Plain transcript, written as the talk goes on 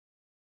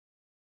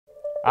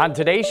On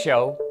today's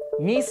show,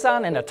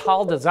 Nissan and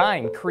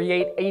Italdesign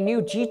create a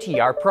new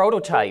GTR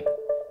prototype.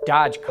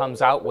 Dodge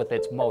comes out with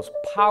its most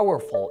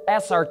powerful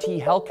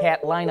SRT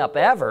Hellcat lineup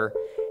ever,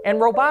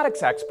 and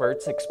robotics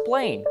experts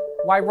explain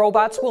why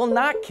robots will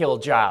not kill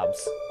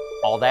jobs.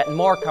 All that and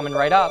more coming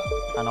right up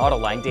on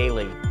Autoline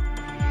Daily.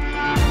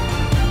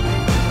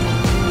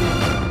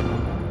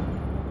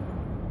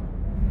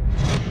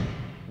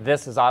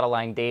 This is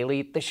Autoline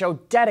Daily, the show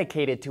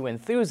dedicated to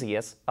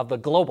enthusiasts of the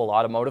global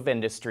automotive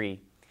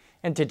industry.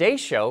 And today's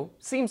show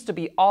seems to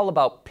be all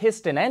about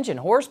piston engine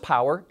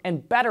horsepower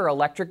and better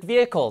electric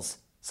vehicles.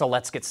 So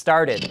let's get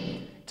started.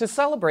 To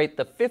celebrate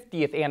the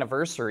 50th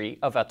anniversary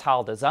of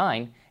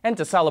Italdesign and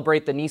to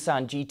celebrate the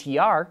Nissan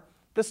GTR,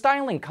 the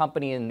styling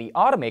company and the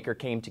automaker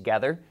came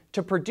together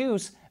to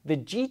produce the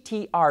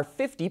GTR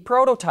 50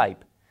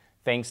 prototype.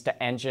 Thanks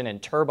to engine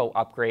and turbo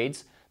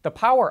upgrades, the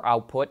power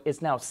output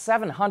is now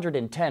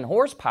 710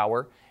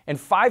 horsepower and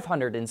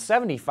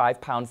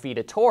 575 pound-feet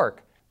of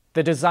torque.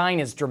 The design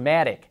is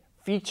dramatic,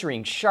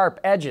 featuring sharp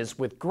edges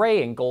with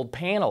gray and gold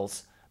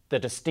panels. The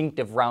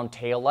distinctive round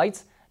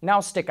taillights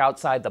now stick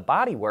outside the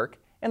bodywork,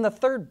 and the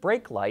third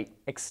brake light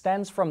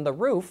extends from the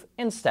roof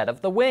instead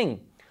of the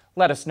wing.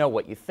 Let us know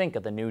what you think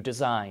of the new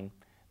design.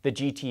 The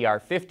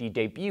GTR 50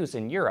 debuts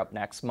in Europe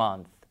next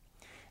month.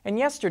 And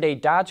yesterday,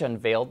 Dodge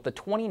unveiled the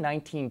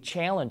 2019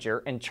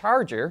 Challenger and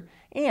Charger,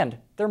 and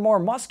they're more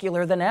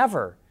muscular than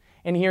ever.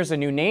 And here's a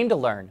new name to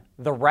learn,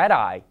 the Red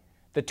Eye.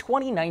 The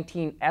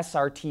 2019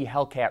 SRT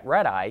Hellcat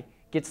Red Eye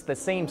gets the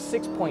same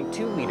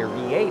 6.2-liter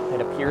V8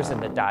 that appears in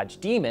the Dodge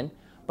Demon,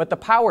 but the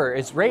power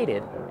is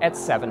rated at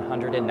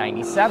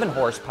 797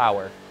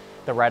 horsepower.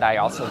 The Red Eye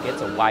also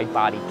gets a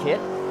wide-body kit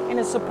and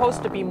is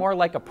supposed to be more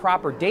like a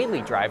proper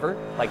daily driver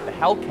like the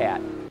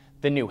Hellcat.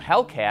 The new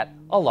Hellcat,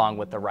 along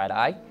with the Red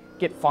Eye,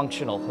 get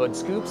functional hood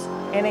scoops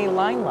and a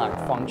line lock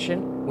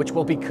function, which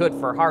will be good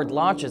for hard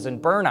launches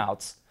and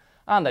burnouts.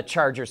 On the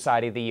Charger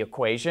side of the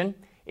equation,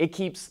 it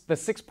keeps the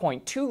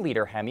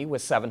 6.2-liter Hemi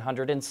with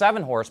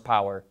 707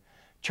 horsepower.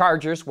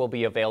 Chargers will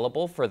be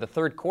available for the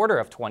third quarter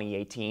of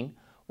 2018,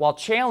 while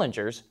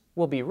Challengers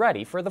will be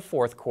ready for the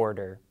fourth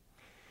quarter.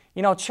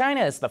 You know,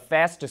 China is the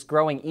fastest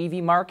growing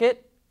EV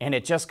market, and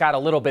it just got a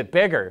little bit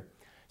bigger.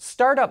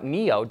 Startup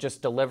NIO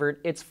just delivered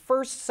its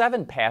first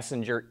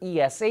 7-passenger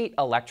ES8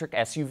 electric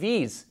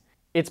SUVs.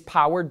 It's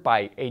powered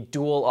by a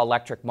dual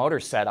electric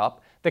motor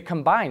setup that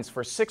combines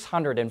for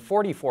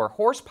 644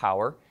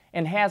 horsepower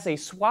and has a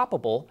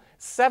swappable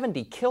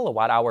 70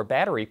 kilowatt-hour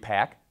battery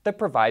pack that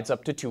provides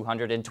up to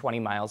 220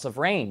 miles of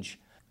range.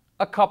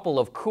 A couple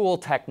of cool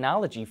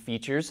technology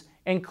features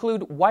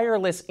include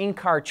wireless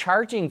in-car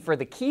charging for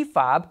the key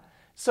fob,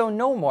 so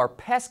no more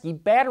pesky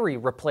battery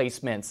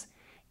replacements.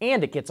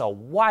 And it gets a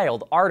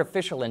wild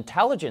artificial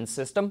intelligence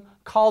system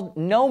called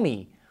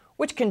Nomi,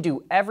 which can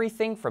do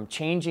everything from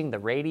changing the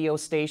radio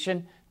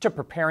station to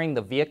preparing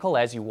the vehicle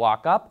as you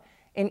walk up,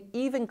 and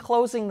even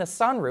closing the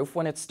sunroof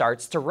when it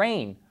starts to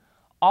rain.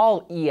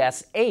 All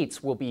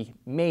ES8s will be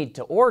made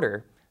to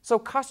order, so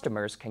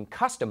customers can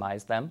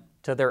customize them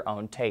to their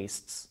own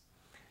tastes.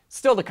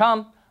 Still to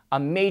come, a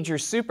major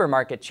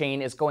supermarket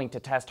chain is going to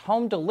test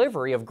home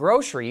delivery of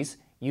groceries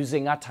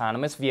using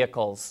autonomous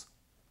vehicles.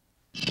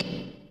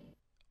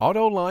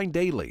 Autoline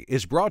Daily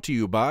is brought to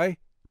you by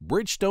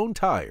Bridgestone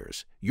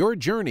Tires, your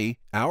journey,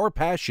 our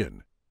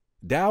passion.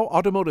 Dow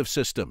Automotive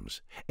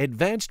Systems,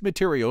 advanced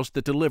materials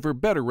that deliver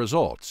better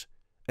results.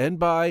 And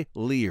by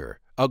Lear,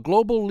 a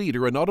global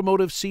leader in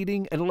automotive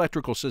seating and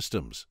electrical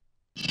systems.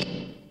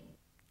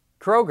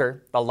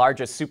 Kroger, the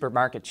largest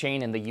supermarket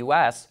chain in the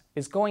U.S.,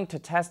 is going to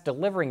test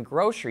delivering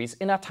groceries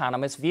in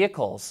autonomous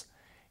vehicles.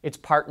 It's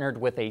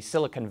partnered with a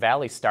Silicon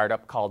Valley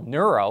startup called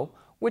Nuro,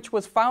 which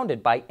was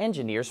founded by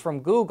engineers from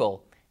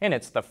Google, and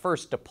it's the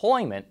first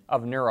deployment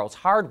of Nuro's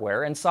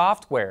hardware and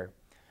software.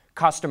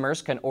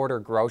 Customers can order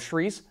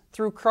groceries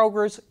through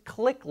Kroger's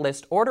Click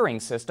List ordering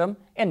system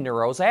and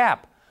Nuro's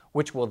app,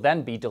 which will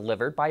then be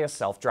delivered by a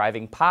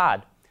self-driving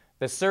pod.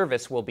 The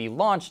service will be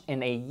launched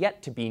in a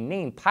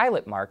yet-to-be-named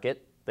pilot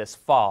market this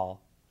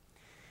fall.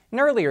 And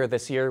earlier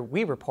this year,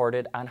 we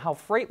reported on how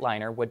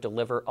Freightliner would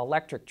deliver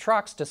electric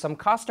trucks to some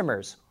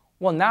customers.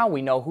 Well, now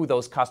we know who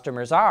those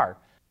customers are: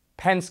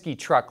 Penske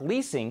Truck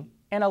Leasing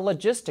and a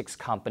logistics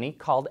company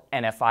called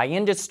NFI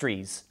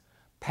Industries.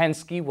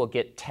 Penske will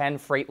get 10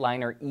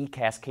 Freightliner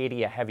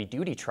e-Cascadia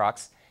heavy-duty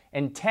trucks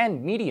and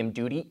 10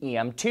 medium-duty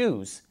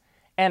EM2s.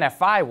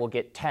 NFI will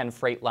get 10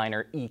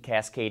 Freightliner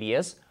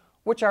e-Cascadias,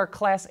 which are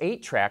Class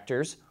 8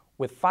 tractors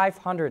with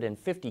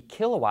 550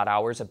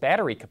 kilowatt-hours of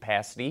battery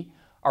capacity,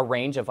 a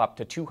range of up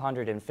to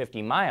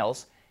 250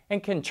 miles,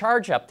 and can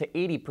charge up to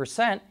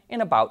 80% in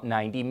about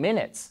 90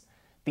 minutes.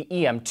 The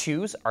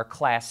EM2s are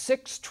Class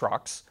 6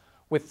 trucks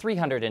with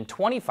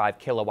 325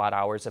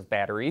 kilowatt-hours of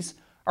batteries,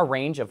 a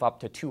range of up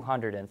to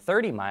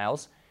 230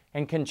 miles,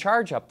 and can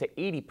charge up to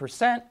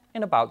 80%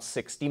 in about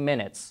 60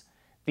 minutes.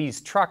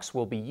 These trucks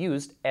will be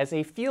used as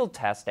a field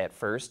test at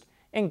first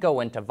and go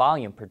into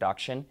volume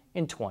production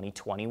in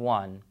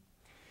 2021.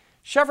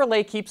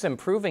 Chevrolet keeps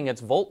improving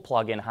its Volt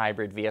plug-in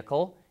hybrid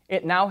vehicle.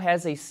 It now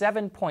has a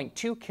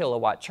 7.2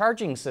 kilowatt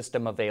charging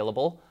system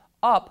available,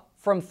 up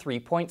from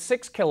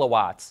 3.6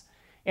 kilowatts.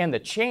 And the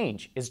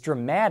change is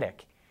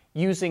dramatic.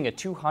 Using a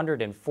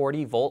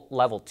 240 volt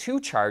level 2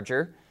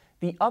 charger,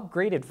 the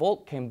upgraded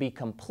Volt can be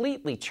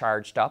completely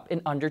charged up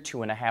in under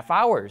 2.5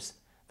 hours.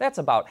 That's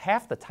about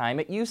half the time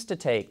it used to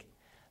take.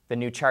 The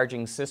new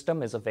charging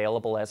system is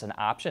available as an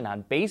option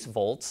on base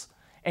Volts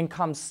and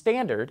comes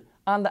standard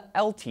on the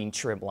L-Teen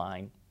trim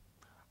line.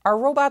 Are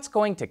robots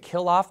going to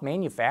kill off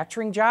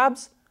manufacturing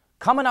jobs?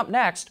 Coming up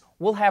next,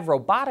 we'll have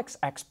robotics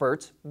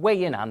experts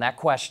weigh in on that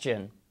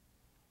question.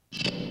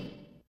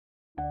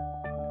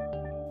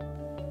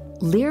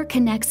 Lear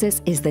Connexus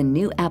is the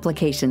new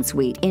application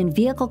suite in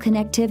vehicle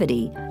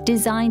connectivity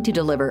designed to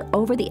deliver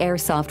over-the-air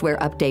software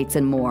updates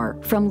and more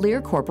from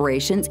Lear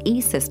Corporation's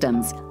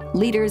E-Systems,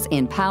 leaders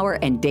in power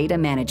and data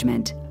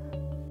management.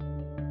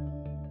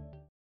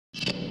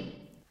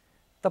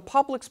 The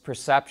public's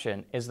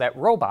perception is that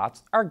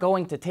robots are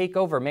going to take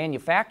over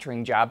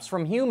manufacturing jobs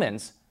from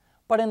humans.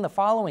 But in the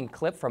following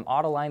clip from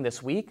Autoline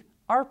this week,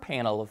 our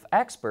panel of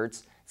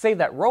experts say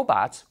that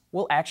robots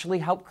will actually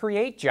help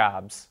create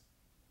jobs.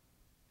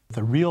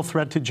 The real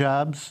threat to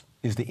jobs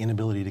is the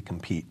inability to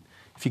compete.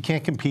 If you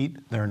can't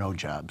compete, there are no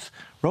jobs.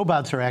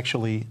 Robots are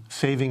actually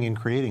saving and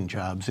creating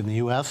jobs in the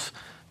US.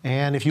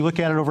 And if you look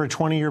at it over a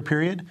 20-year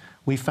period,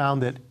 we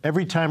found that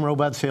every time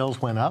robot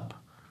sales went up,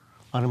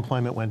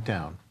 unemployment went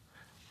down.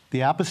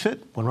 The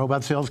opposite, when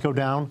robot sales go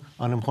down,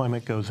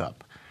 unemployment goes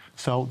up.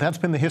 So that's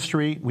been the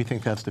history. We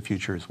think that's the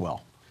future as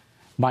well.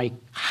 Mike,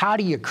 how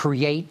do you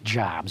create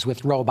jobs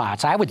with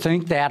robots? I would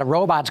think that a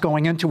robot's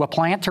going into a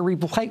plant to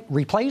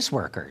replace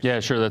workers. Yeah,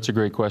 sure. That's a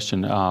great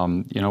question.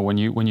 When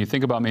you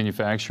think about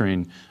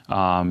manufacturing,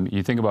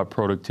 you think about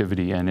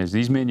productivity, and as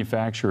these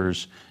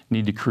manufacturers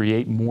need to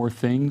create more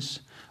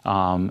things,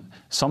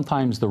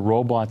 sometimes the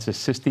robots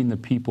assisting the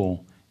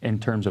people in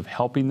terms of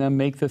helping them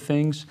make the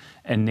things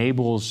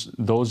enables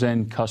those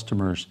end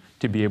customers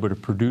to be able to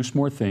produce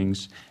more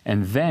things,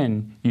 and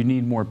then you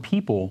need more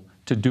people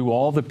to do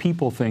all the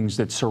people things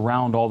that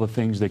surround all the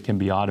things that can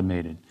be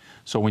automated.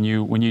 So when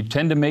you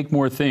tend to make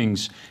more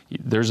things,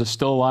 there's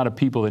still a lot of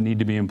people that need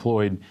to be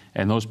employed,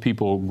 and those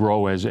people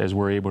grow as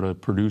we're able to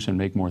produce and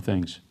make more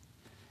things.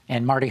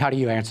 And Marty, how do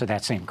you answer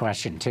that same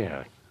question too?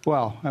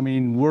 Well, I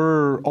mean,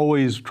 we're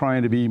always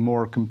trying to be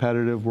more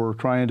competitive. We're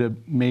trying to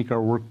make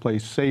our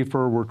workplace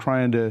safer. We're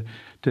trying to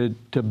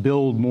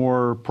build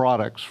more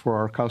products for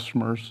our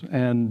customers.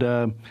 And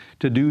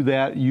to do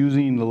that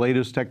using the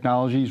latest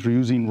technologies,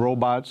 using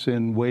robots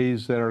in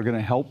ways that are going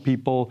to help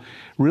people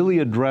really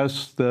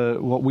address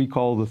what we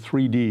call the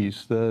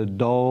 3Ds, the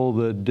dull,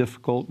 the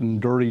difficult,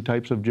 and dirty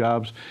types of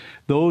jobs.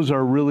 Those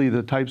are really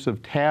the types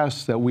of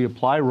tasks that we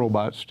apply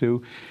robots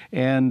to.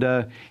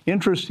 And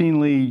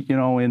interestingly,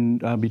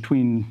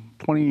 between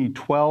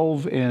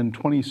 2012 and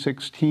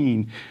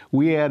 2016,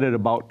 we added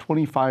about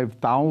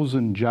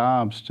 25,000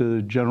 jobs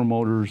to General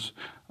Motors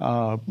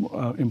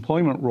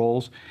employment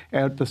roles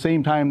at the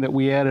same time that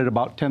we added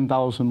about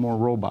 10,000 more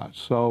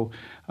robots. So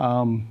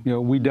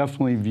we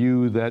definitely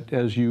view that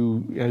as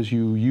you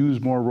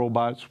use more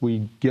robots,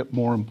 we get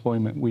more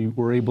employment.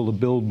 We're able to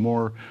build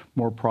more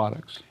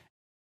products.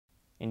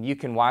 And you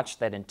can watch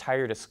that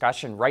entire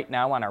discussion right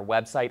now on our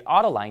website,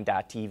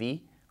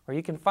 Autoline.tv, or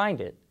you can find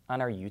it on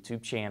our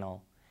YouTube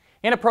channel.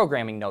 And a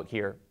programming note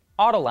here,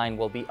 Autoline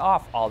will be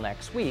off all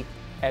next week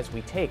as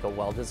we take a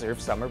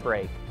well-deserved summer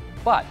break,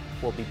 but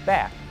we'll be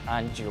back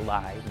on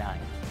July 9th.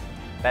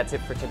 That's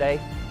it for today.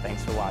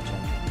 Thanks for watching.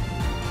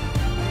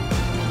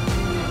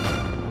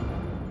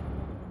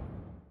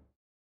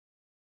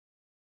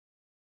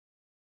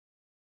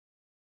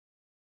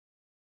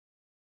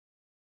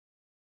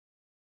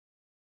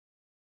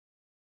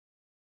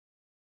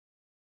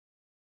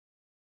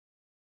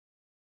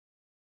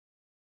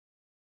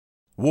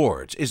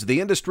 Wards is the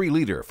industry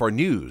leader for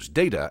news,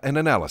 data, and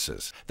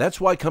analysis. That's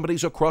why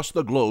companies across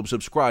the globe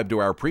subscribe to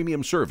our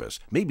premium service,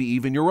 maybe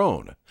even your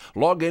own.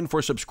 Log in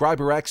for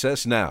subscriber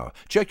access now.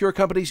 Check your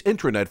company's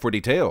intranet for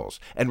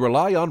details, and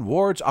rely on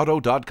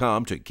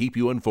wardsauto.com to keep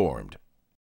you informed.